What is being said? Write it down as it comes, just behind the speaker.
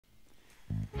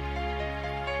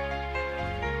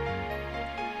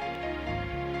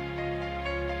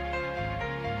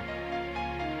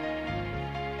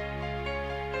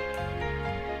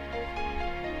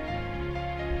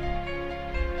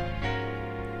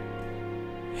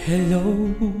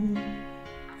Hello,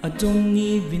 I don't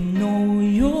even know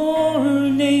your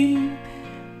name,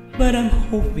 but I'm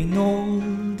hoping all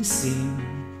the same.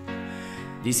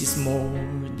 This is more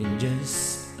than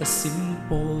just a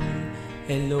simple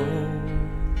hello.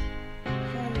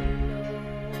 Hello,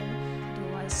 do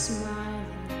I smile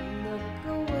and look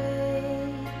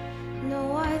away?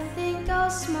 No, I think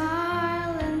I'll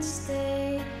smile and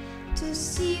stay to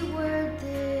see where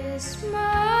this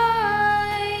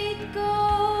might go.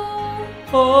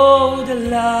 Oh, the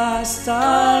last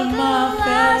time I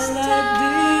felt like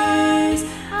this,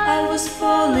 I was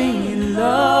falling in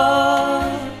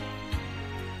love,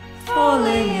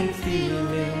 falling and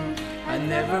feeling I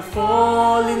never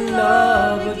fall in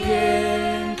love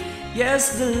again.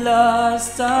 Yes, the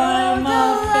last time I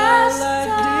felt like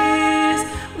this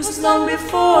was long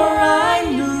before I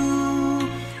knew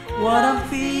what I'm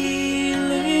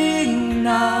feeling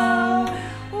now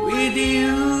with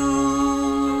you.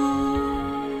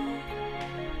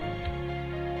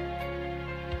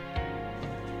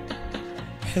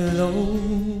 Hello,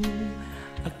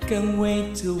 I can't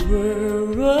wait till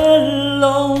we're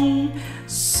alone,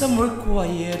 somewhere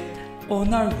quiet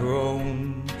on our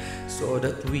own, so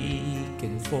that we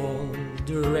can fall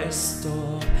the rest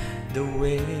of the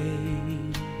way.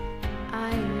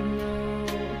 I know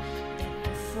that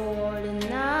before the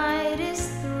night is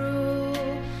through,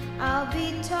 I'll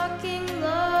be talking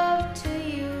love to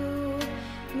you,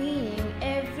 meaning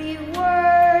every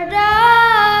word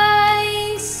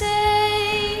I say.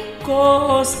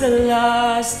 'Cause the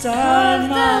last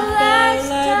time I felt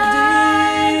like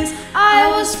this, I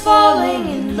was falling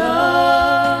in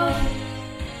love,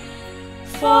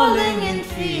 falling and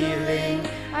feeling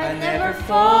I never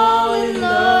fall in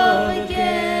love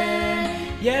again.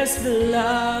 Yes, the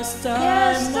last time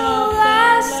I felt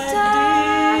like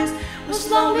this was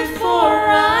long before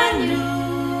I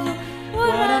knew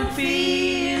what I'm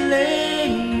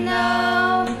feeling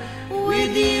now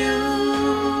with you.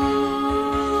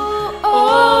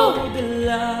 Oh, the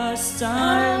last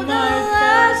time I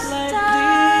felt like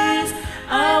this,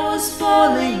 I was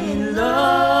falling in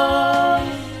love,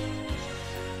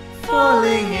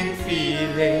 falling and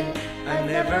feeling I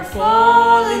never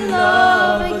fall in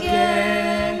love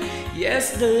again.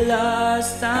 Yes, the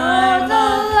last time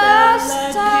I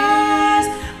felt like this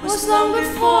was long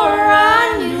before I